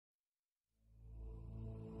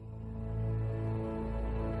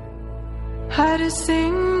Har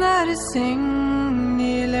Singh Nar Singh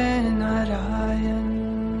Nile Narayan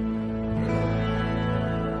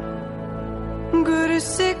Guru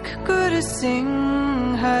Sikh Guru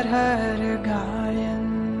Singh Har Har Gayan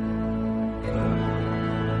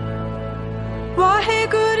Waje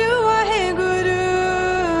Guru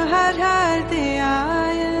Har Har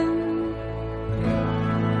Dhyayan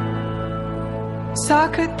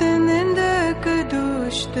Sakhat Nindak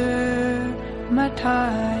Dusht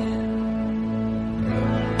Mathayan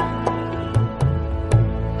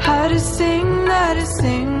Har Singh Nar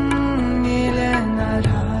Singh Nile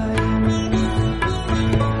Narayan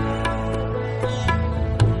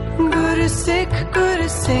Guru Sikh Guru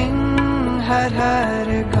Singh Har Har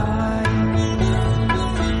Gayan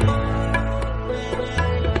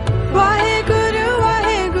Waje Guru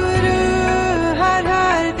Har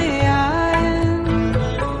Har Dhyayan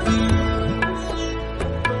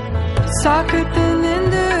Sakhat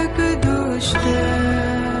Nindak Dusht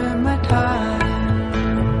Mathayan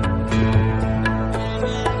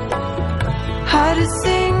Har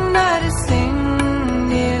Singh Nar Singh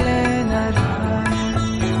Nile Narayan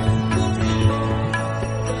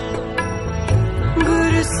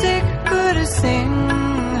Guru Sikh Guru Singh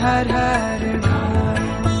Har Har Gayan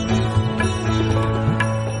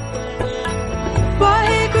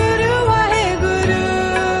Waje Guru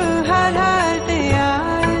Har Har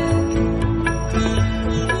Dhyayan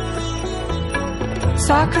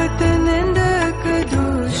Sakhat Nindak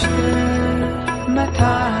Dusht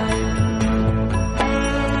Mathayan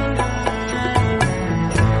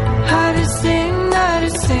Har Singh Nar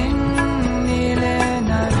Singh Nile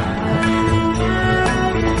Narayan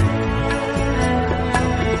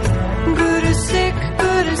Guru Sikh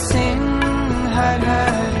Guru Singh Har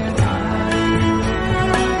Har Gayan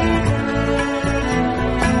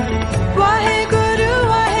Waje Guru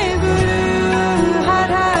Har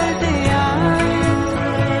Har Dhyayan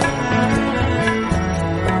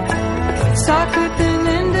Sakhat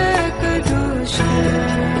Nindak Dusht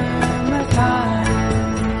Mathayan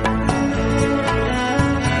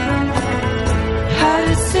Har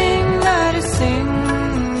Singh Nar Singh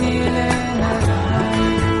Nile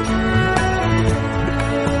Narayan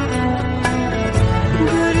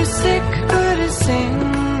Guru Sikh Guru Singh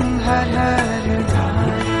Har Har Gayan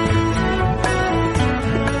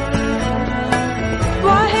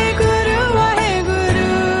Waje Guru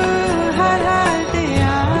Har Har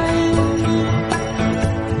Dhyayan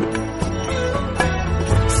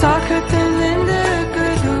Sakhat Nindak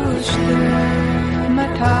Dusht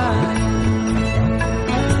Mathayan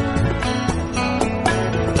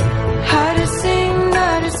Har Singh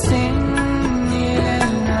Nar Singh Nile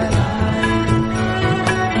Narayan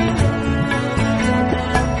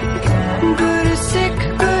Guru Sikh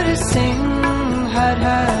Guru Singh Har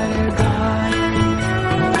Har Gayan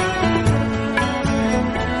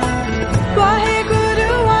Waje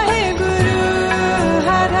Guru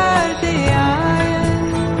Har Har Dhyayan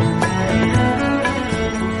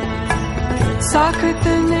Sakhat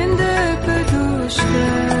Nindak Dusht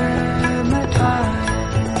Mathayan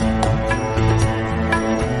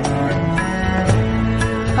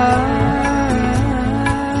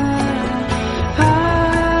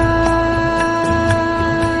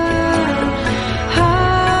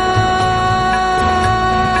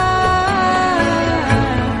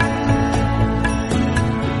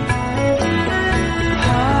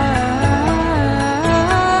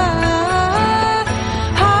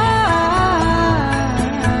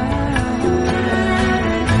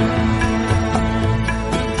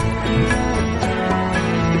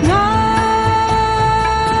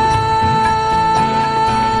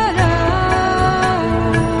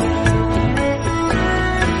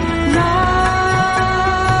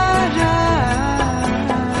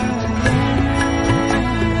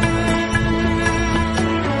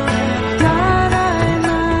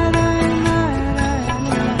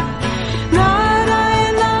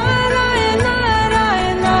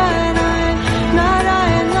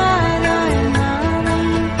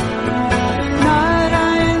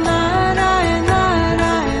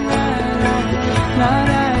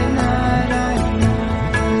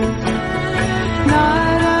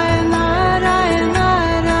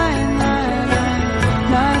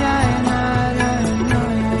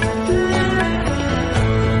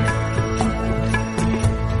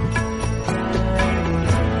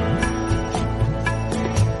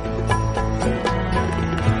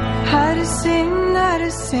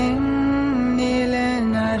Singh Nile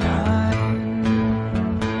Narayan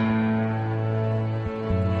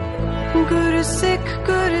Guru Sikh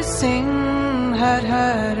Guru Singh Har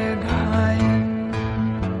Har Gayan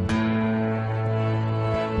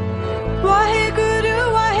Wahe Guru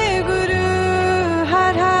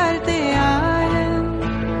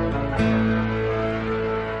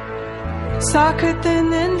साखत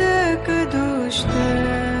निंदक दुष्ट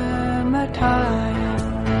मठाया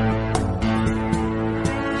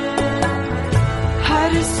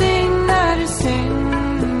हर सिंह नर सिंह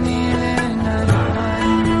नील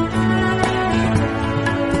नारायण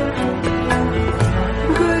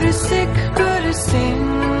गुरु सिख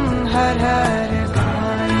हर हर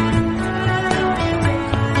गाय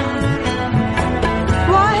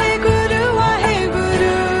वाहे गुरु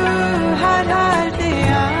हर हर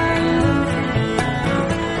दयाल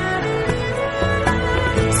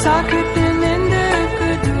साखत निंदक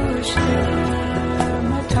दुष्ट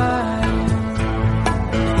मठाय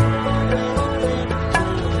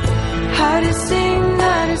हर सिंह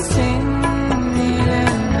नर सिंह नील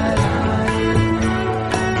नारायण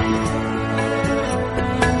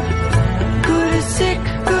गुरु सिख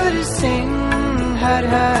हर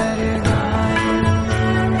हर गाय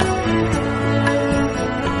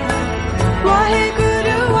वाहे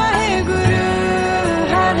गुरु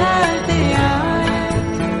हर हर दयाल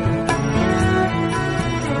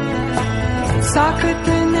साखत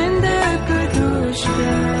निंदक दुष्ट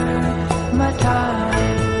मठाय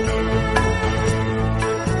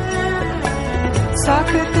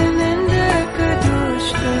साखत निंदक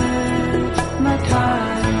दुष्ट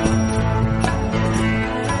मठाय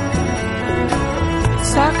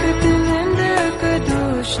साखत निंदक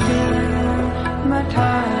दुष्ट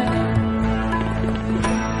मठाय